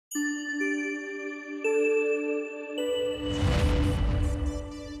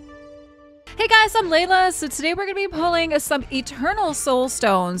Hey guys, I'm Leila. So today we're going to be pulling some Eternal Soul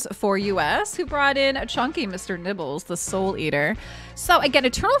Stones for US, who brought in a chunky Mr. Nibbles, the Soul Eater. So again,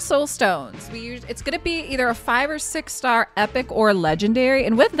 Eternal Soul Stones, it's going to be either a 5 or 6 star epic or legendary.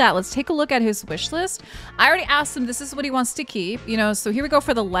 And with that, let's take a look at his wish list. I already asked him, this is what he wants to keep, you know, so here we go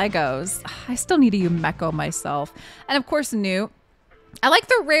for the Legos. I still need a Yumeko myself. And of course, Newt. I like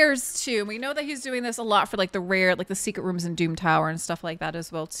the rares too. We know that he's doing this a lot for like the rare, like the secret rooms in Doom Tower and stuff like that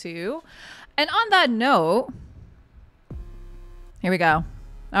as well too. And on that note, here we go.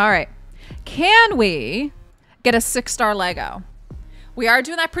 All right. Can we get a 6-star Lego? We are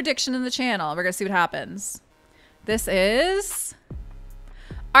doing that prediction in the channel. We're going to see what happens. This is...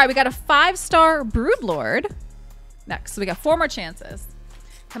 All right, we got a 5-star Broodlord next. So we got 4 more chances.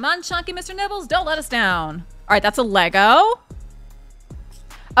 Come on, chunky Mr. Nibbles. Don't let us down. All right, that's a Lego.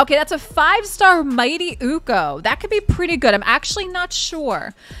 Okay, that's a 5-star Mighty Uko. That could be pretty good. I'm actually not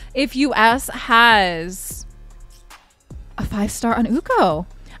sure if US has a 5-star on Uko.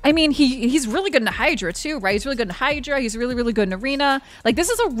 I mean, he's really good in Hydra too, right? He's really good in Hydra. He's really, really good in Arena. Like, this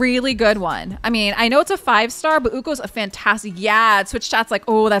is a really good one. I mean, I know it's a 5-star, but Uko's a fantastic... Yeah, Twitch chat's like,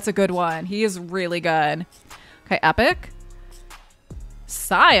 oh, that's a good one. He is really good. Okay, Epic.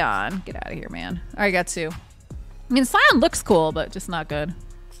 Scion. Get out of here, man. All right, got 2. I mean, Scion looks cool, but just not good.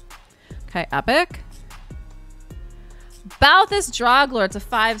 Okay, Epic. Balthus Droglord's a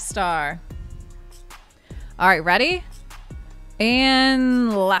 5-star. All right, ready?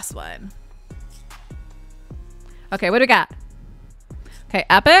 And last one. Okay, what do we got? Okay,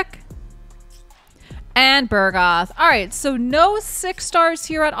 Epic. And Burgoth. All right, so no 6 stars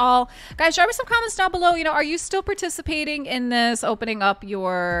here at all. Guys, drop me some comments down below. You know, are you still participating in this, opening up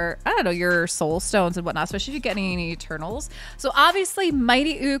your, I don't know, your soul stones and whatnot, especially if you get any Eternals? So obviously,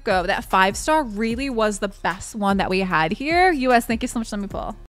 Mighty Uko, that 5-star really was the best one that we had here. US, thank you so much. Let me pull.